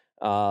about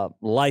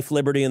life,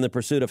 liberty, and the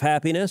pursuit of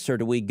happiness? Or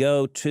do we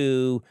go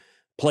to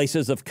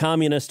places of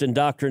communist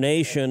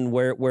indoctrination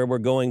where we're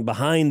going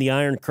behind the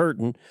Iron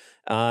Curtain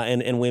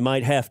and we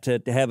might have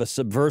to have a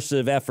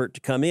subversive effort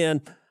to come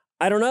in?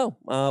 I don't know.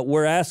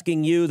 We're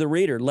asking you, the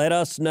reader, let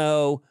us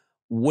know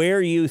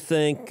where you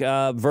think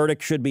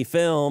Verdict should be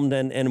filmed,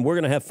 and we're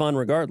going to have fun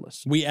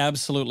regardless. We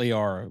absolutely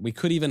are. We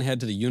could even head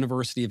to the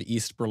University of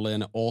East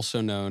Berlin,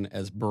 also known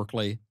as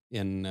Berkeley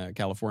in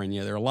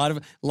California. There are a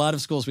lot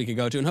of schools we could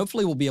go to, and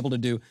hopefully we'll be able to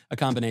do a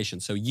combination.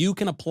 So you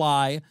can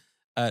apply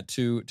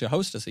to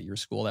host us at your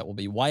school. That will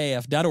be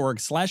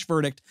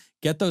yaf.org/verdict.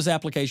 Get those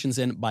applications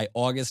in by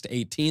August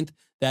 18th.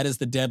 That is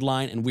the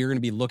deadline, and we're going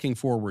to be looking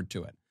forward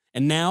to it.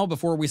 And now,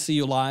 before we see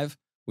you live,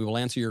 we will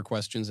answer your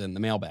questions in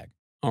the mailbag.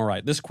 All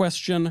right, this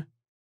question,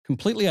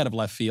 completely out of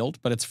left field,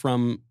 but it's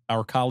from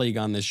our colleague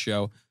on this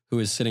show who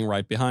is sitting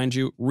right behind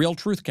you, Real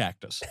Truth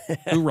Cactus,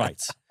 who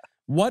writes,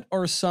 what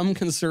are some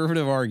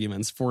conservative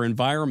arguments for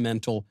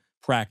environmental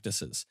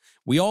practices?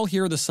 We all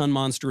hear the sun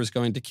monster is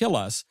going to kill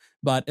us,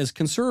 but as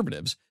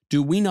conservatives,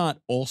 do we not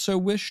also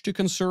wish to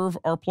conserve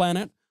our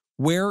planet?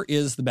 Where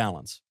is the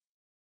balance?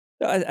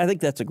 I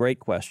think that's a great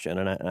question,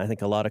 and I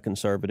think a lot of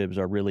conservatives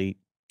are really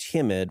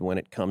timid when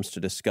it comes to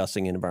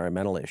discussing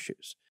environmental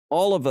issues.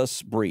 All of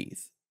us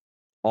breathe.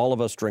 All of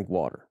us drink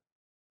water.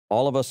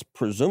 All of us,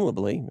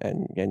 presumably,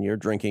 and you're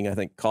drinking, I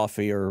think,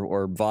 coffee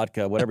or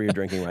vodka, whatever you're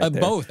drinking right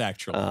there. Both,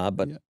 actually.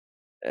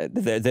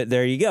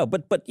 There you go.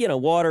 But you know,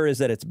 water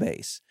is at its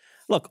base.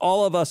 Look,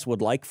 all of us would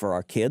like for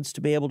our kids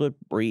to be able to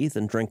breathe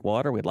and drink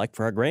water. We'd like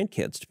for our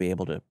grandkids to be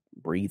able to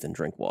breathe and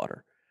drink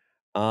water.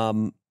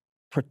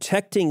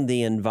 Protecting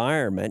the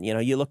environment, you know,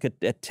 you look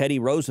at Teddy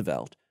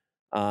Roosevelt,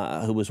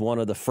 who was one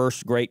of the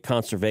first great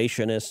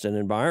conservationists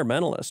and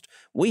environmentalists.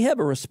 We have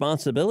a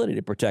responsibility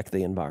to protect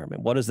the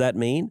environment. What does that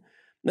mean?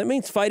 That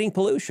means fighting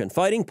pollution.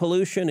 Fighting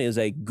pollution is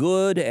a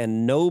good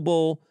and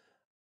noble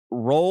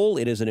role.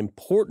 It is an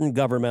important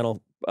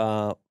governmental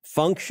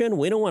function.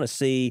 We don't want to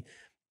see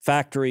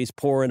factories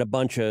pouring a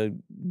bunch of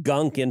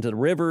gunk into the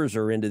rivers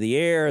or into the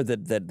air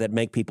that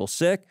make people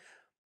sick.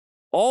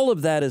 All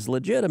of that is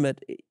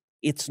legitimate.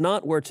 It's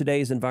not where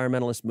today's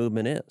environmentalist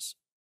movement is.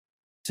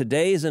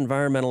 Today's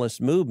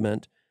environmentalist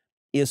movement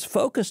is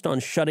focused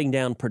on shutting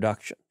down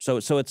production. So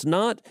it's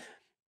not,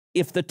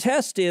 if the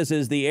test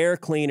is the air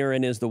cleaner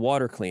and is the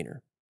water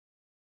cleaner,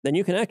 then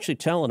you can actually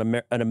tell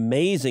an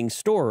amazing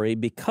story,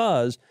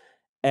 because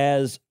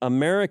as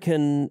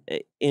American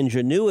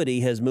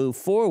ingenuity has moved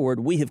forward,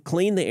 we have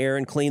cleaned the air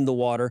and cleaned the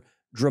water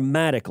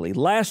dramatically.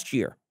 Last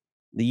year,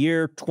 the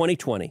year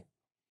 2020,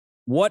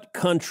 what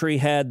country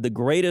had the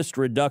greatest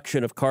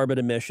reduction of carbon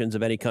emissions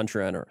of any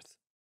country on Earth?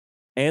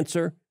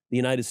 Answer, the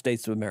United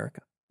States of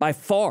America. By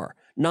far,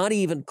 not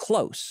even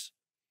close.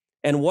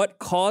 And what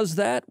caused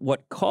that?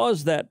 What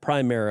caused that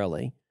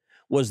primarily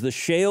was the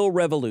shale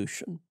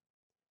revolution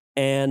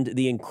and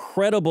the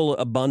incredible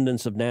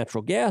abundance of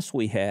natural gas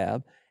we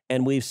have.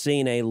 And we've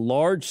seen a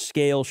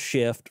large-scale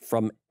shift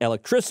from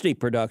electricity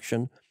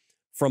production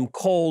from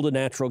coal to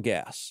natural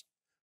gas.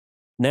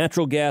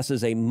 Natural gas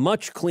is a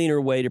much cleaner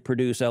way to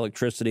produce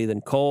electricity than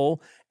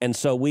coal. And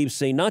so we've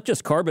seen not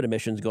just carbon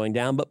emissions going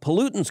down, but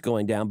pollutants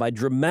going down by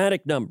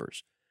dramatic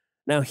numbers.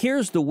 Now,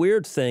 here's the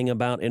weird thing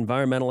about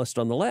environmentalists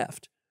on the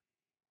left.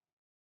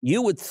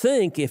 You would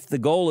think if the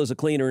goal is a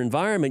cleaner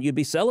environment, you'd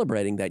be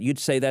celebrating that. You'd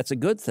say that's a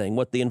good thing.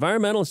 What the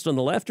environmentalists on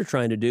the left are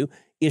trying to do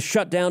is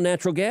shut down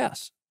natural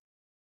gas.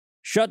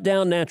 Shut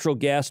down natural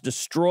gas,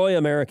 destroy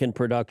American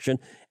production.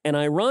 And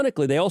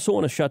ironically, they also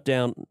want to shut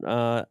down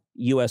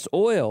U.S.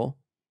 oil,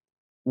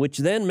 which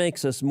then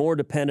makes us more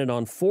dependent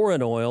on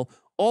foreign oil,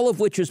 all of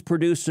which is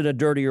produced in a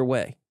dirtier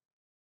way.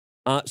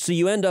 So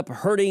you end up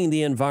hurting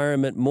the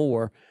environment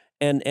more.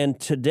 And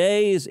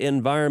today's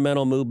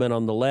environmental movement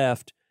on the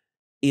left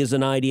is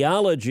an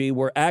ideology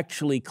where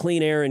actually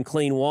clean air and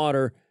clean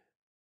water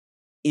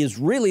is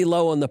really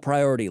low on the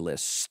priority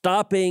list.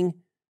 Stopping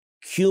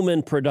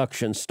human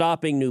production,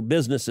 stopping new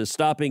businesses,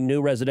 stopping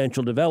new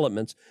residential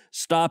developments,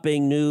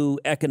 stopping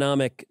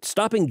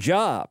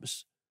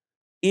jobs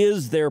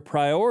is their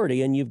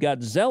priority. And you've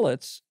got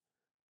zealots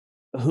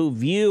who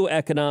view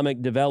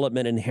economic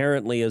development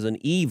inherently as an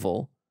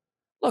evil.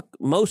 Look,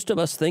 most of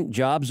us think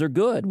jobs are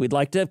good. We'd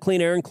like to have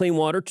clean air and clean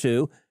water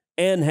too,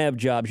 and have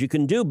jobs. You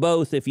can do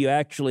both if you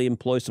actually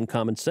employ some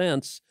common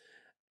sense.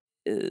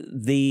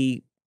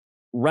 The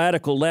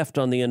radical left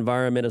on the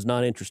environment is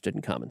not interested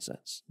in common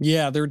sense.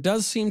 Yeah, there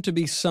does seem to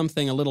be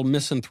something a little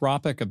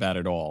misanthropic about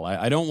it all.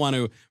 I don't want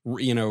to,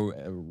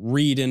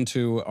 read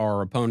into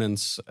our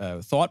opponent's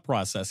thought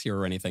process here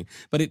or anything,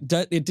 but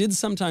it did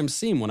sometimes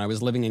seem when I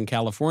was living in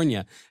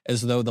California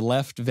as though the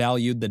left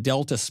valued the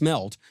Delta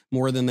smelt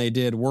more than they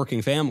did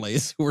working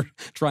families who were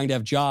trying to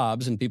have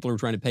jobs and people who were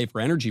trying to pay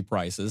for energy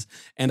prices.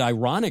 And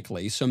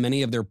ironically, so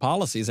many of their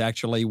policies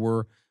actually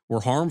were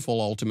harmful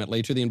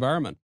ultimately to the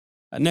environment.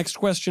 Next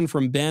question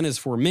from Ben is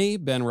for me.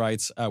 Ben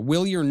writes,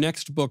 will your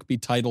next book be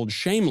titled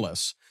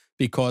Shameless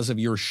because of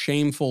your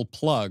shameful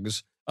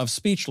plugs of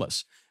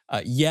Speechless?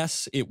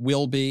 Yes, it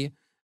will be.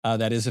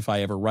 That is, if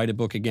I ever write a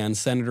book again.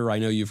 Senator, I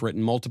know you've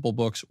written multiple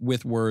books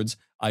with words.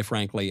 I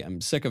frankly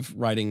am sick of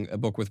writing a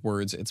book with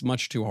words. It's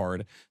much too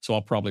hard. So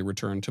I'll probably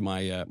return to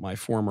my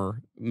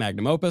former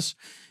magnum opus.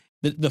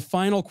 The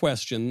final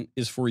question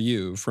is for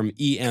you from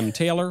E.M.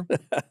 Taylor.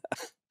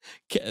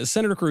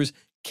 Senator Cruz,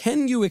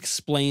 can you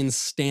explain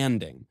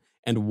standing,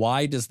 and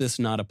why does this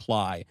not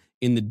apply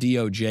in the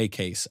DOJ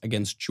case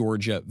against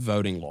Georgia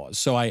voting laws?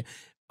 So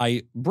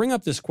I bring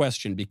up this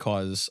question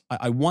because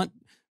I want,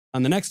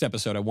 on the next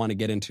episode, I want to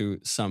get into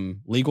some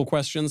legal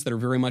questions that are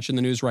very much in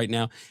the news right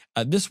now.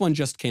 This one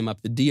just came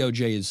up. The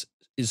DOJ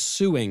is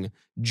suing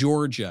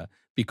Georgia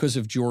because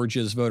of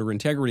Georgia's voter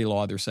integrity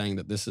law. They're saying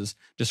that this is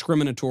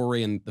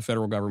discriminatory and the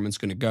federal government's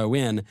going to go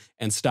in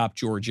and stop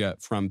Georgia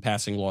from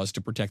passing laws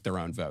to protect their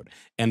own vote.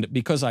 And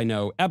because I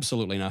know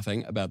absolutely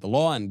nothing about the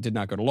law and did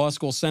not go to law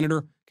school,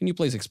 Senator, can you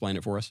please explain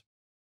it for us?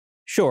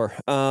 Sure.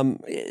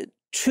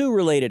 Two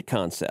related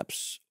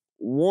concepts.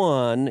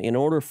 One, in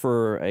order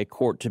for a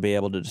court to be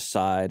able to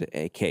decide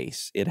a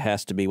case, it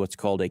has to be what's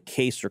called a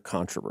case or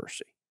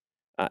controversy.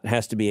 It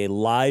has to be a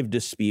live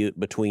dispute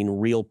between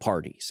real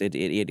parties.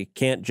 It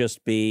can't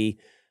just be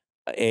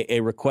a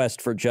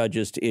request for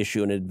judges to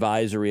issue an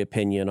advisory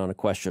opinion on a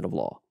question of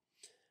law.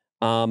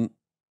 One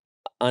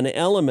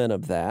element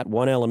of that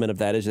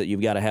is that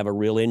you've got to have a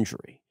real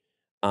injury.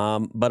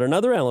 But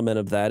another element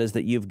of that is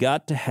that you've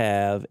got to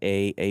have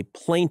a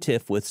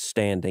plaintiff with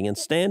standing. And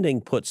standing,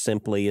 put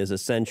simply, is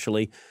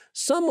essentially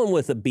someone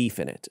with a beef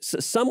in it,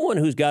 someone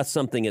who's got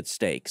something at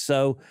stake.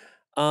 So,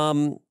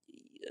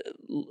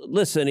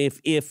 listen,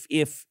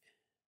 if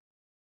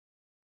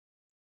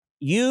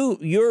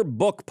your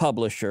book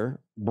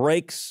publisher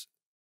breaks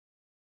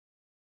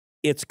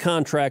its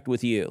contract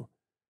with you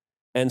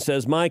and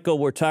says, Michael,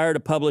 we're tired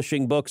of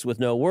publishing books with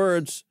no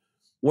words,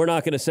 we're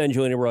not going to send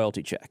you any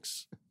royalty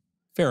checks.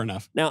 Fair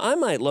enough. Now, I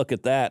might look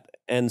at that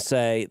and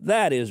say,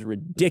 that is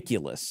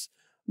ridiculous.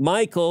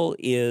 Michael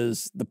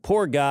the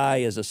poor guy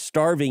is a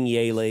starving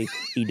Yaley.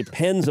 He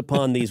depends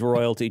upon these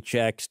royalty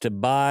checks to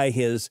buy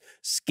his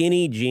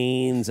skinny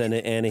jeans and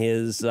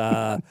his,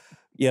 the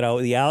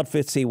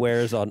outfits he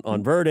wears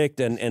on Verdict.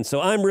 And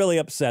so I'm really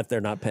upset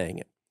they're not paying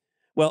it.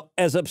 Well,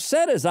 as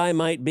upset as I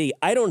might be,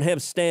 I don't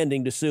have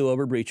standing to sue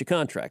over breach of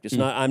contract.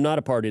 I'm not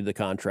a party to the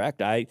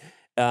contract.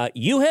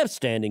 You have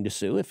standing to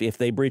sue. If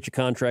they breach a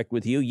contract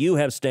with you, you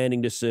have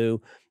standing to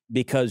sue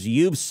because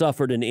you've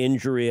suffered an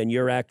injury and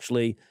you're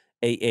actually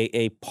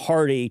a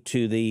party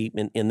to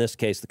in this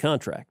case, the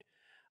contract.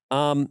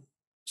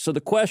 So the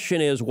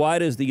question is, why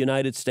does the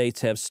United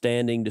States have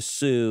standing to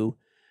sue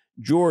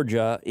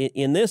Georgia?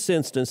 In this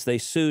instance, they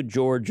sued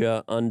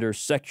Georgia under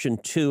Section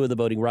 2 of the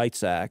Voting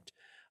Rights Act.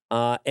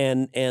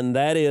 And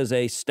that is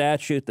a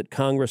statute that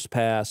Congress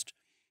passed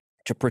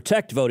to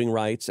protect voting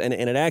rights. And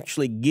it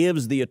actually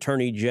gives the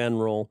Attorney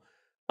General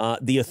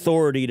the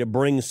authority to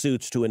bring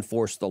suits to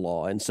enforce the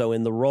law. And so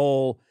in the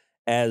role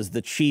as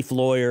the chief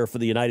lawyer for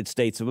the United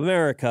States of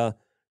America,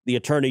 the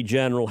Attorney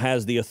General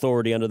has the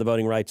authority under the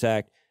Voting Rights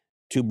Act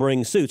to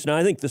bring suits. Now,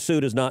 I think the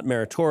suit is not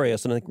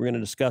meritorious, and I think we're going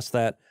to discuss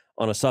that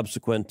on a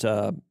subsequent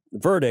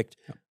verdict.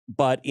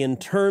 But in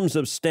terms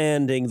of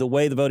standing, the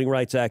way the Voting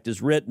Rights Act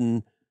is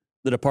written,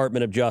 the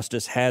Department of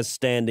Justice has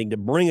standing to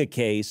bring a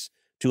case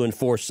to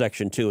enforce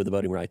Section 2 of the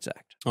Voting Rights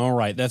Act. All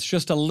right. That's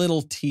just a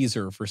little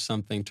teaser for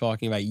something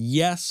talking about,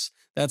 yes,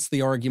 That's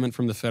the argument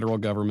from the federal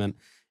government,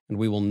 and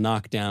we will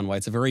knock down why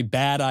it's a very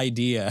bad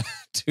idea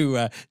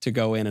to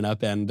go in and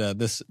upend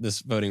this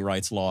voting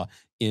rights law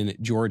in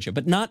Georgia.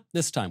 But not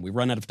this time. We've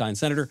run out of time.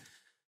 Senator,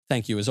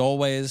 thank you as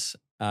always.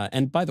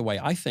 And by the way,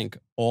 I think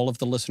all of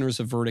the listeners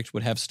of Verdict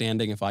would have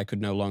standing if I could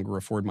no longer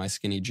afford my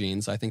skinny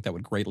jeans. I think that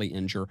would greatly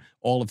injure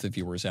all of the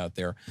viewers out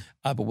there.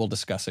 But we'll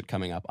discuss it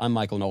coming up. I'm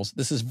Michael Knowles.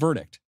 This is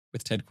Verdict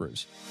with Ted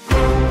Cruz.